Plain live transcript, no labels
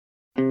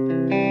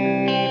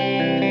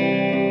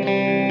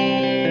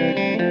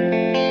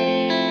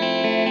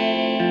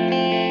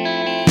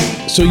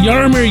So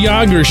Jaromir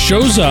Jagr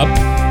shows up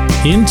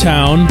in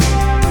town,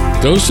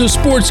 goes to a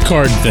sports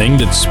card thing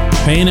that's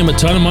paying him a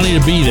ton of money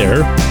to be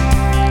there,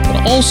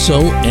 but also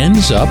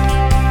ends up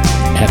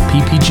at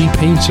PPG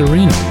Paints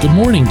Arena. Good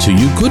morning to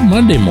you. Good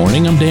Monday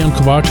morning. I'm Dan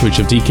Kovacevic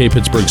of DK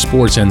Pittsburgh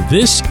Sports, and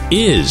this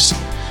is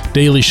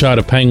Daily Shot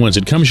of Penguins.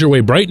 It comes your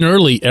way bright and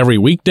early every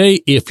weekday.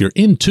 If you're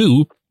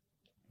into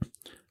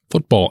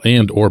football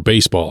and or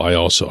baseball, I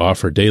also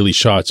offer daily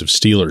shots of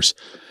Steelers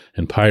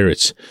and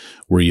Pirates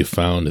where you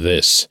found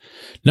this.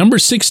 Number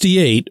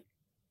 68,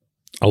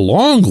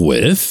 along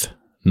with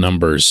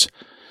numbers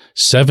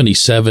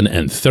 77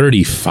 and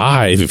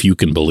 35, if you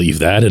can believe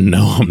that. And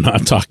no, I'm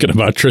not talking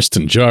about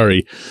Tristan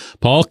Jarry.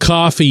 Paul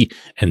Coffey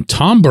and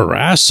Tom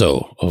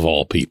Barrasso, of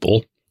all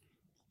people,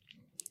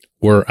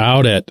 were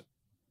out at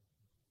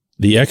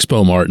the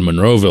Expo Mart in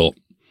Monroeville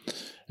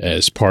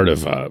as part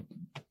of a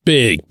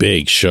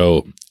big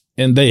show.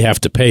 And they have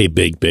to pay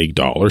big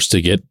dollars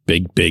to get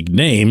big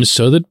names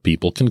so that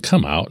people can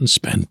come out and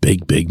spend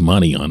big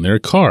money on their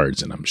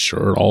cards. And I'm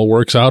sure it all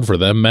works out for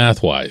them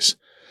math-wise.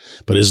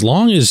 But as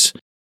long as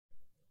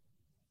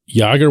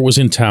Jagr was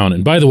in town,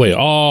 and by the way,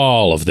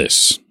 all of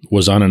this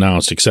was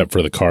unannounced except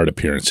for the card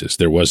appearances.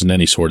 There wasn't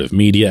any sort of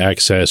media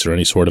access or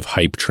any sort of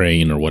hype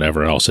train or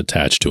whatever else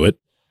attached to it.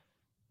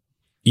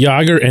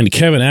 Jagr and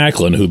Kevin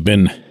Acklin, who've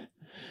been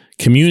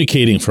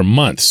communicating for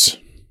months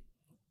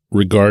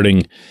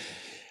regarding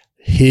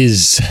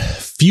his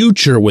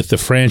future with the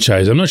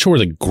franchise. I'm not sure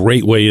what the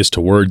great way is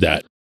to word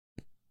that.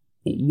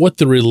 What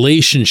the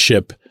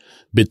relationship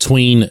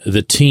between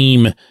the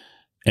team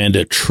and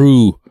a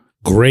true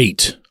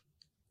great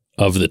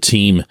of the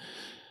team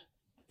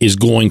is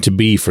going to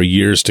be for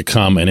years to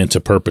come and into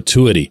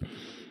perpetuity.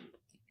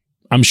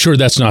 I'm sure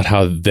that's not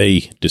how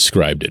they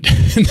described it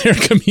in their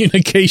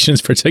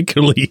communications,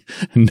 particularly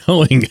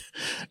knowing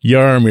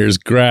Jaromir's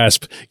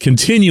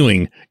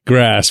continuing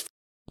grasp,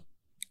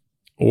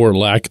 or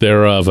lack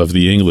thereof, of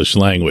the English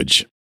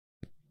language.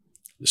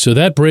 So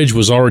that bridge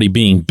was already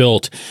being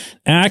built.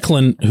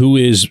 Acklin, who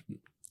is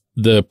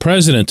the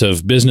president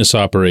of business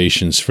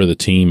operations for the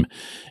team,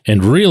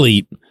 and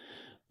really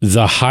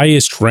the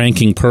highest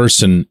ranking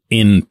person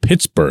in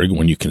Pittsburgh,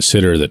 when you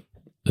consider that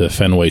the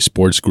Fenway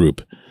Sports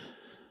Group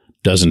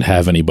doesn't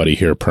have anybody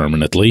here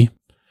permanently,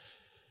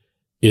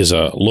 is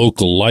a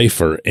local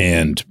lifer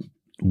and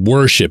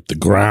worshiped the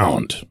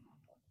ground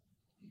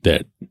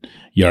that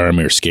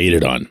Jaromir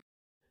skated on.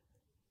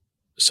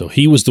 So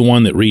he was the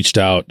one that reached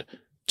out,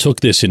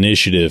 took this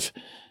initiative,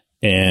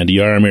 and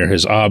Jaromir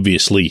has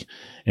obviously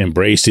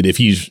embraced it. If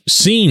you've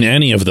seen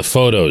any of the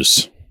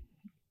photos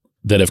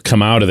that have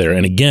come out of there,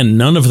 and again,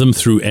 none of them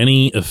through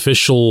any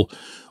official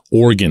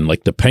organ,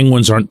 like the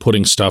Penguins aren't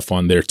putting stuff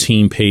on their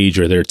team page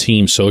or their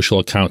team social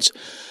accounts.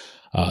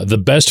 The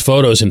best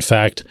photos, in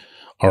fact,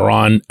 are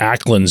on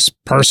Acklin's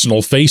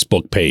personal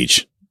Facebook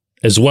page,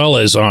 as well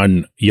as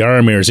on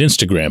Jaromir's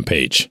Instagram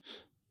page.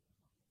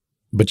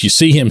 But you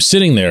see him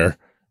sitting there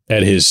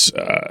at his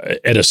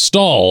at a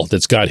stall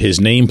that's got his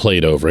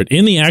nameplate over it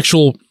in the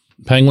actual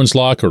Penguins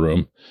locker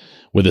room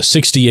with a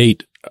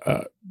 68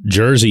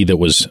 jersey that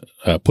was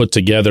put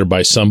together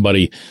by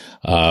somebody.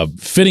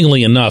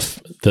 Fittingly enough,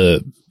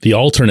 the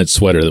alternate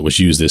sweater that was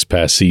used this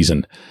past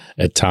season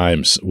at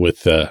times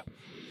with I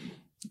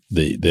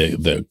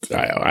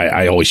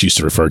always used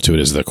to refer to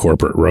it as the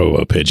corporate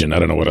robo pigeon. I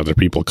don't know what other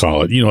people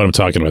call it. You know what I'm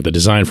talking about? The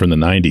design from the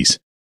 90s.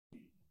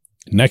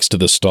 Next to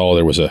the stall,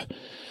 there was a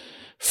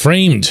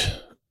framed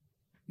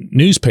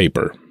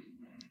newspaper,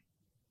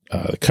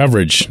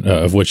 coverage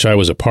of which I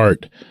was a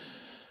part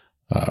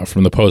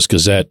from the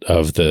Post-Gazette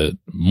of the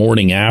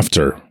morning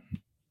after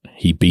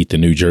he beat the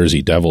New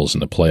Jersey Devils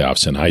in the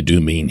playoffs. And I do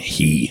mean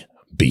he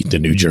beat the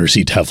New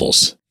Jersey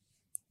Devils.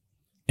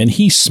 And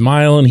he's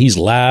smiling, he's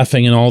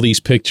laughing in all these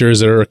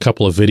pictures. There are a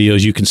couple of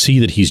videos. You can see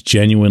that he's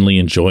genuinely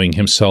enjoying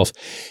himself.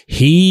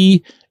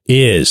 He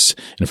is.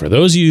 And for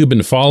those of you who've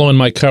been following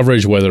my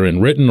coverage, whether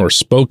in written or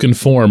spoken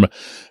form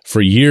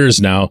for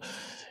years now,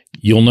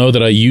 you'll know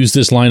that I use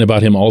this line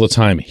about him all the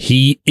time.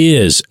 He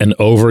is an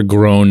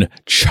overgrown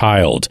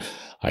child.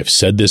 I've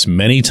said this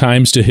many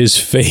times to his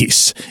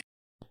face.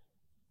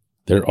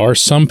 There are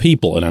some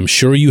people, and I'm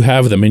sure you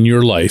have them in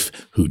your life,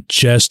 who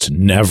just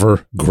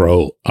never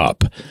grow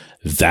up.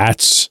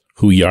 That's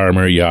who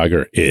Jaromir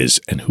Jagr is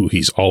and who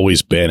he's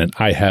always been, and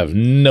I have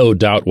no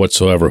doubt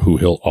whatsoever who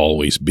he'll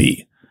always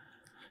be.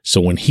 So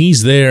when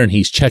he's there and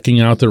he's checking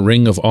out the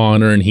Ring of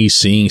Honor and he's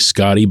seeing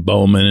Scotty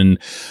Bowman and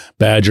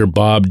Badger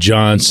Bob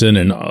Johnson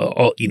and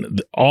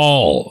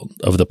all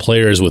of the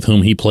players with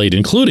whom he played,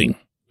 including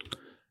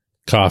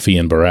Coffey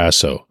and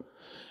Barrasso,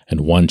 and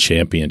won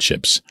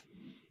championships,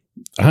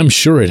 I'm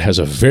sure it has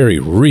a very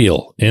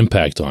real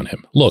impact on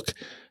him. Look,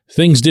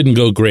 things didn't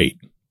go great.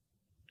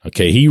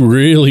 Okay, he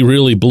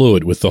really blew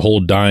it with the whole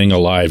dying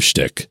alive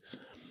shtick.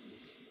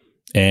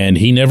 And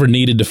he never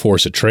needed to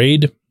force a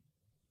trade.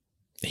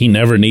 He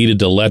never needed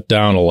to let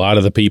down a lot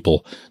of the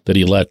people that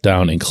he let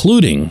down,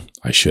 including,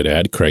 I should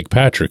add, Craig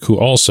Patrick, who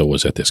also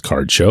was at this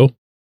card show.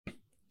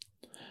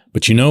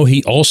 But you know,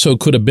 he also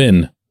could have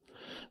been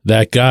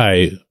that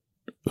guy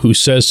who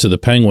says to the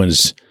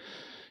Penguins,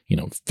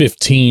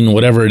 15,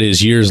 whatever it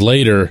is, years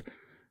later,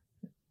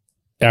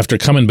 after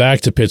coming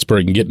back to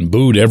Pittsburgh and getting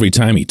booed every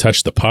time he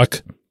touched the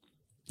puck,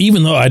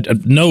 even though I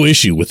had no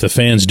issue with the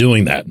fans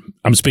doing that,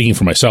 I'm speaking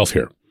for myself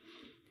here,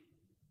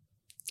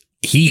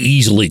 he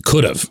easily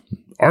could have,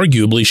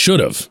 arguably should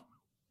have,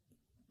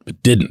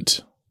 but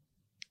didn't.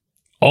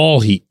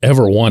 All he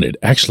ever wanted,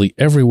 actually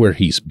everywhere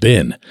he's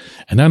been,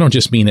 and I don't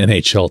just mean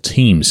NHL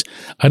teams,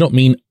 I don't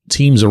mean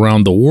teams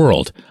around the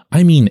world,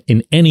 I mean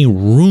in any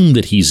room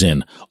that he's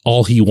in,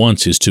 all he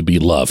wants is to be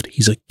loved.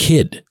 He's a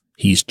kid.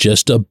 He's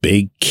just a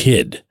big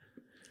kid.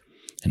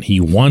 And he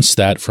wants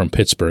that from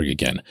Pittsburgh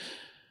again.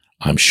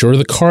 I'm sure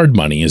the card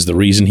money is the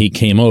reason he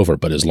came over,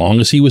 but as long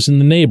as he was in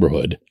the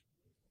neighborhood,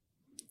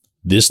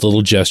 this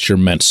little gesture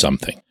meant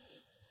something.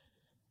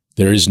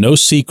 There is no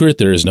secret,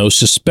 there is no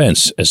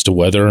suspense as to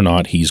whether or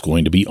not he's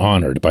going to be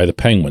honored by the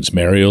Penguins.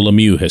 Mario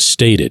Lemieux has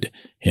stated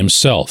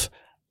himself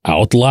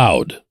out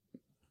loud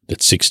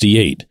that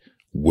 68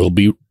 will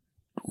be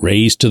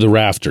raised to the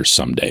rafters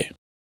someday.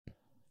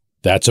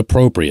 That's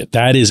appropriate.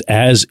 That is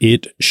as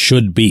it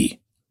should be.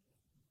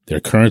 There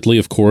currently,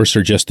 of course,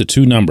 are just the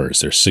two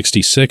numbers. There's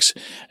 66,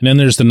 and then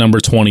there's the number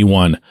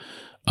 21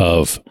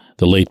 of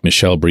the late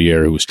Michel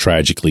Briere, who was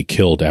tragically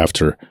killed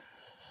after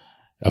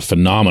a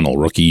phenomenal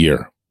rookie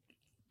year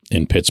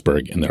in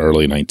Pittsburgh in the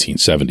early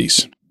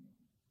 1970s.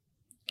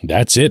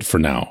 That's it for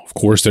now. Of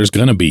course, there's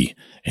going to be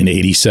an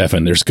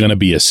 87. There's going to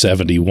be a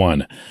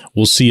 71.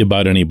 We'll see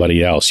about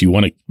anybody else. You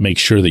want to make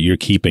sure that you're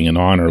keeping an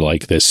honor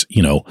like this,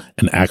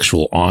 an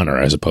actual honor,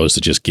 as opposed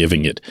to just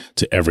giving it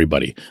to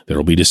everybody. There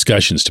will be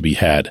discussions to be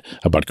had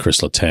about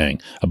Chris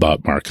Letang,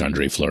 about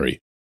Marc-Andre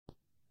Fleury,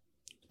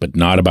 but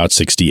not about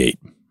 68.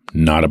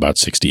 Not about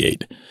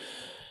 68.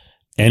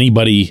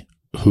 Anybody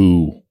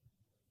who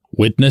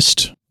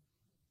witnessed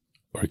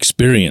or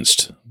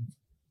experienced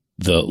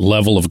the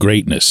level of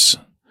greatness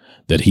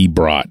that he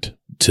brought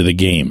to the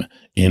game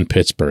in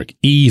Pittsburgh,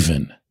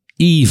 even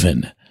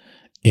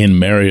in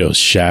Mario's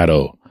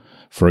shadow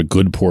for a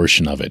good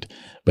portion of it,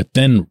 but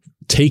then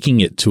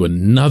taking it to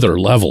another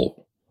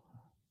level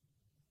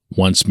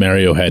once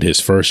Mario had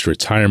his first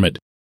retirement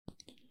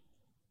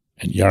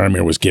and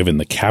Jaromir was given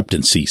the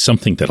captaincy,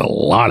 something that a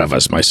lot of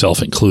us,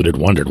 myself included,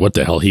 wondered what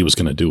the hell he was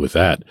going to do with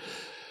that.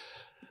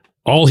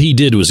 All he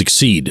did was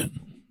exceed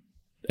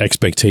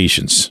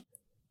expectations.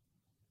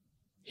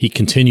 He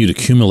continued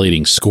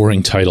accumulating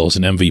scoring titles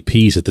and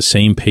MVPs at the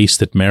same pace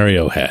that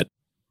Mario had.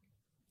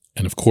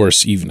 And of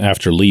course, even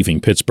after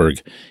leaving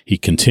Pittsburgh, he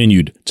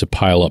continued to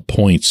pile up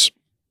points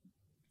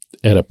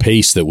at a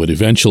pace that would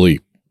eventually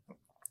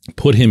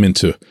put him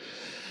into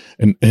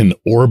an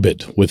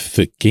orbit with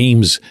the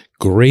game's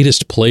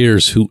greatest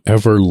players who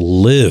ever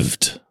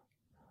lived.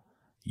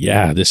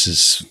 Yeah,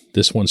 this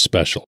one's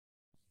special.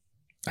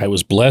 I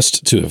was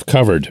blessed to have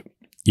covered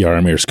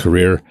Jaromir's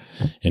career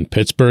in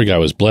Pittsburgh. I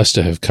was blessed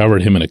to have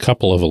covered him in a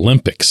couple of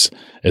Olympics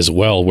as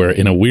well, where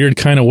in a weird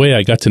kind of way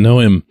I got to know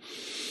him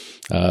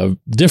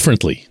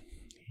differently.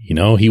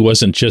 He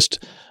wasn't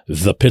just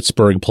the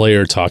Pittsburgh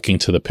player talking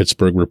to the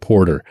Pittsburgh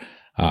reporter.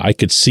 I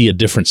could see a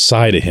different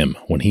side of him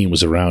when he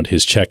was around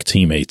his Czech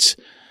teammates.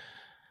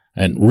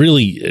 And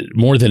really,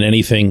 more than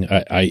anything,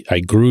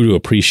 I grew to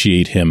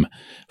appreciate him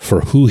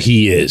for who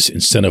he is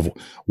instead of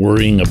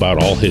worrying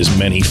about all his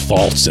many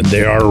faults, and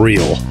they are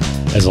real,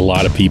 as a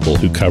lot of people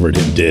who covered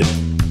him did.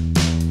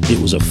 It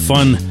was a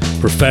fun,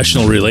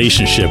 professional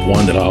relationship,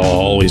 one that I'll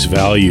always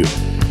value.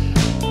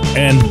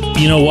 And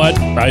you know what?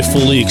 I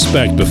fully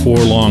expect before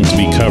long to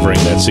be covering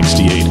that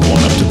 68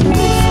 going up to the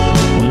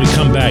roof. When we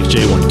come back,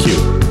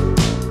 J1Q.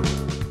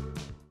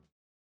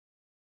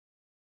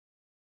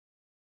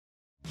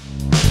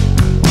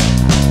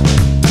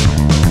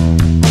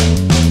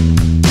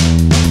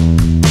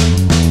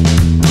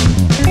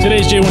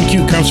 Today's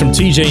J1Q comes from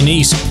TJ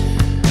Neese.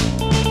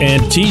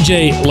 And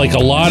TJ, like a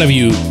lot of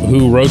you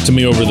who wrote to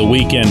me over the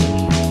weekend,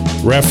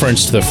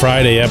 referenced the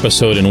Friday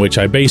episode in which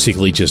I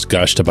basically just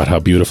gushed about how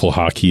beautiful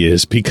hockey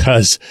is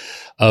because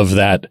of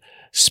that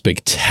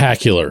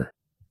spectacular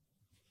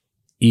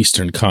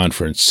Eastern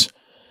Conference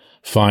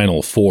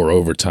Final Four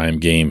overtime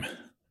game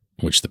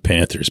in which the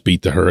Panthers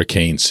beat the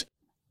Hurricanes.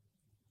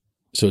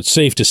 So it's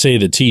safe to say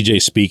that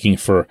TJ's speaking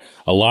for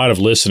a lot of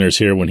listeners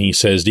here when he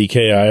says,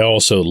 DK, I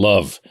also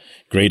love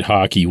great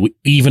hockey,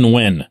 even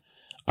when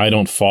I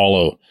don't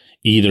follow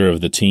either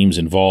of the teams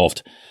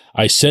involved.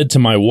 I said to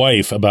my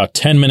wife about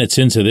 10 minutes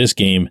into this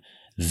game,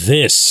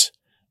 this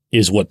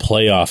is what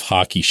playoff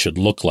hockey should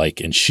look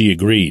like, and she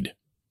agreed.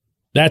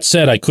 That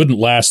said, I couldn't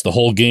last the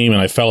whole game,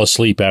 and I fell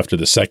asleep after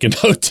the second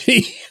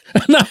OT.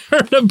 And I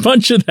heard a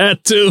bunch of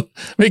that, too,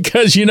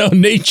 because,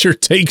 nature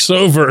takes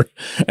over.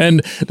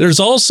 And there's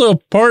also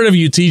part of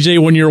you,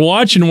 TJ, when you're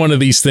watching one of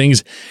these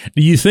things,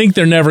 you think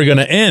they're never going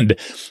to end.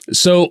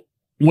 So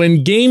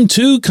when Game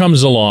 2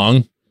 comes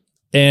along,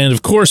 and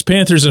of course,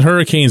 Panthers and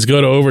Hurricanes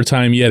go to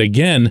overtime yet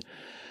again,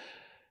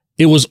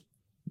 it was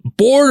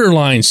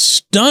borderline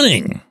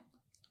stunning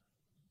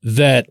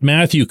that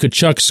Matthew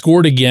Tkachuk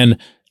scored again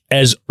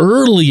as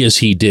early as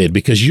he did,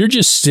 because you're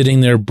just sitting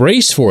there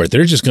braced for it.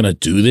 They're just going to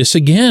do this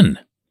again.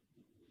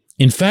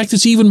 In fact,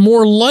 it's even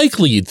more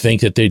likely you'd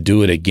think that they'd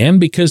do it again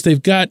because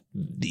they've got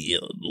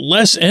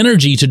less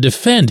energy to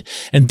defend.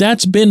 And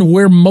that's been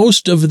where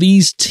most of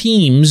these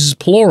teams,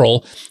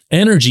 plural,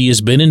 energy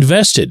has been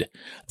invested.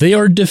 They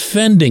are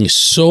defending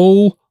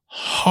so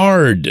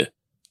hard.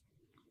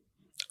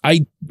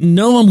 I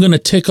know I'm going to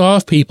tick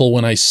off people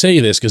when I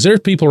say this because there's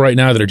people right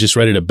now that are just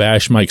ready to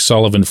bash Mike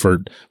Sullivan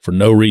for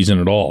no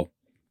reason at all,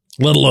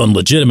 let alone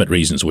legitimate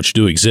reasons, which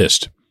do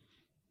exist.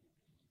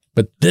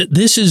 But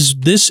this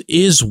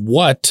is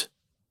what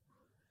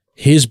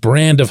his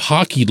brand of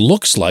hockey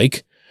looks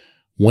like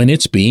when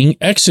it's being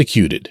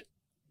executed.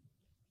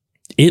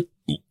 It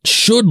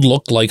should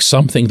look like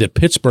something that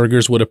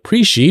Pittsburghers would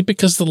appreciate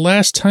because the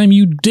last time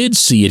you did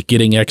see it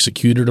getting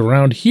executed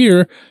around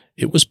here,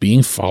 it was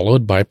being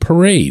followed by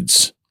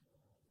parades.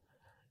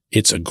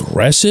 It's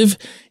aggressive.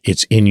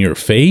 It's in your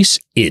face.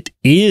 It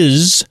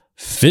is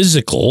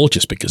physical,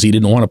 just because he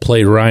didn't want to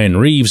play Ryan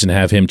Reeves and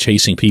have him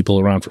chasing people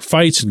around for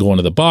fights and going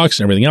to the box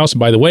and everything else. And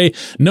by the way,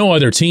 no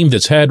other team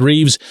that's had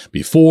Reeves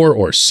before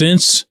or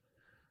since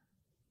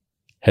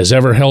has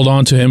ever held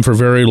on to him for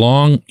very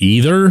long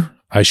either,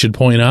 I should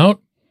point out.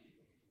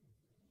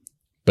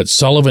 But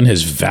Sullivan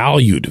has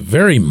valued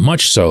very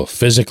much so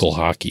physical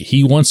hockey.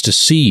 He wants to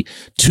see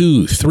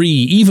 2, 3,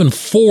 even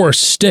 4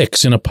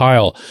 sticks in a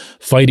pile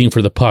fighting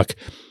for the puck.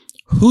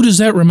 Who does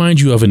that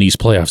remind you of in these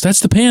playoffs? That's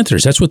the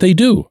Panthers. That's what they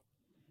do.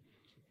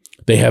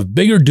 They have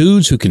bigger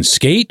dudes who can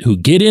skate, who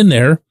get in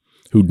there,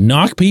 who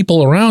knock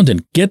people around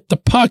and get the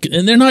puck.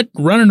 And they're not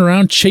running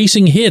around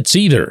chasing hits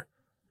either.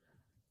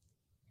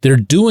 They're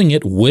doing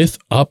it with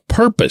a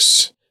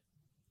purpose.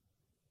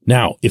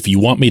 Now, if you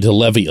want me to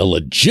levy a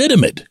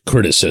legitimate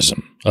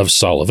criticism of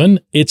Sullivan,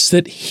 it's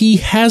that he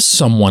has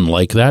someone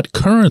like that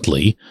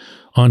currently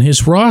on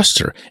his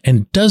roster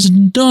and does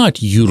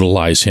not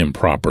utilize him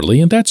properly,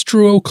 and that's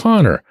Drew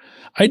O'Connor.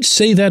 I'd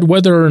say that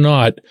whether or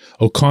not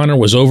O'Connor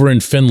was over in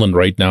Finland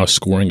right now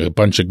scoring a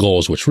bunch of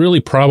goals, which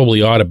really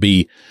probably ought to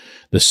be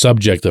the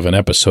subject of an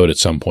episode at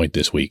some point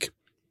this week.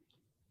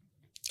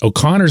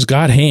 O'Connor's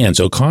got hands.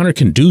 O'Connor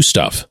can do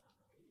stuff,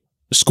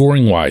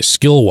 scoring-wise,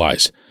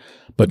 skill-wise.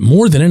 But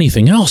more than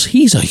anything else,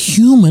 he's a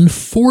human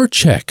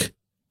forecheck.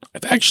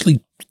 I've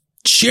actually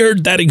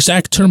shared that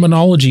exact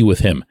terminology with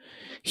him.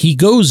 He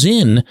goes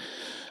in,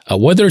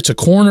 whether it's a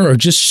corner or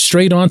just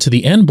straight onto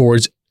the end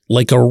boards,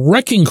 like a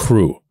wrecking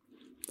crew.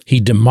 He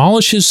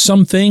demolishes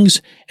some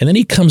things, and then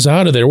he comes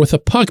out of there with a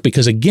puck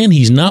because, again,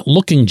 he's not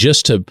looking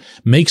just to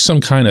make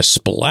some kind of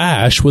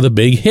splash with a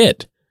big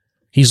hit.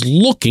 He's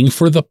looking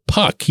for the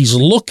puck. He's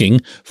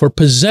looking for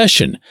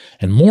possession.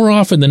 And more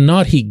often than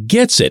not, he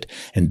gets it.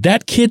 And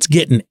that kid's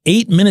getting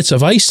 8 minutes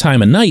of ice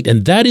time a night,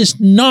 and that is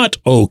not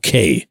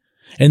okay.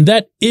 And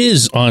that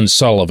is on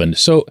Sullivan.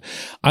 So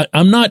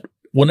I'm not,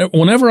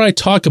 whenever I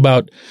talk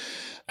about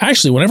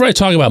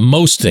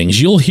most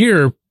things, you'll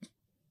hear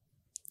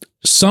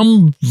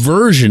some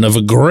version of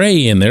a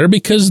gray in there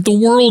because the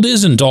world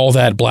isn't all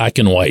that black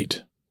and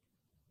white.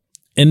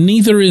 And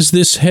neither is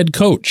this head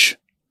coach.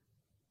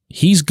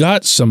 He's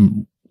got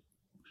some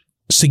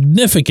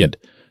significant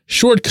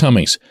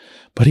shortcomings,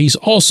 but he's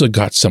also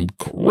got some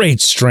great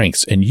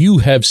strengths, and you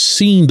have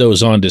seen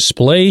those on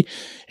display,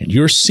 and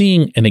you're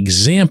seeing an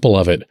example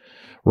of it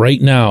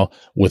right now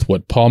with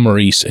what Paul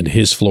Maurice and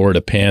his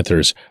Florida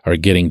Panthers are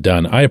getting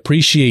done. I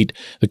appreciate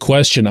the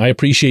question. I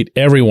appreciate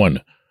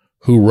everyone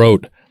who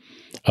wrote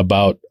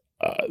about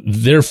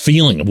their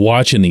feeling of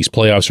watching these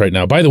playoffs right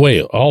now. By the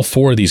way, all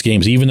 4 of these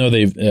games, even though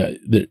they've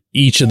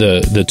each of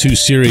the 2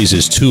 series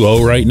is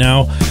 2-0 right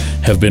now,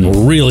 have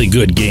been really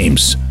good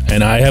games.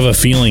 And I have a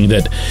feeling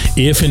that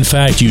if, in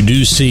fact, you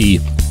do see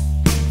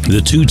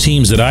the 2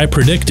 teams that I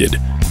predicted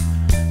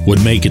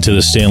would make it to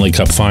the Stanley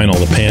Cup final,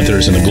 the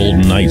Panthers and the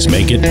Golden Knights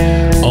make it,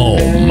 oh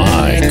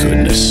my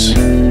goodness.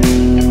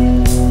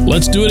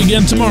 Let's do it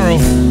again tomorrow.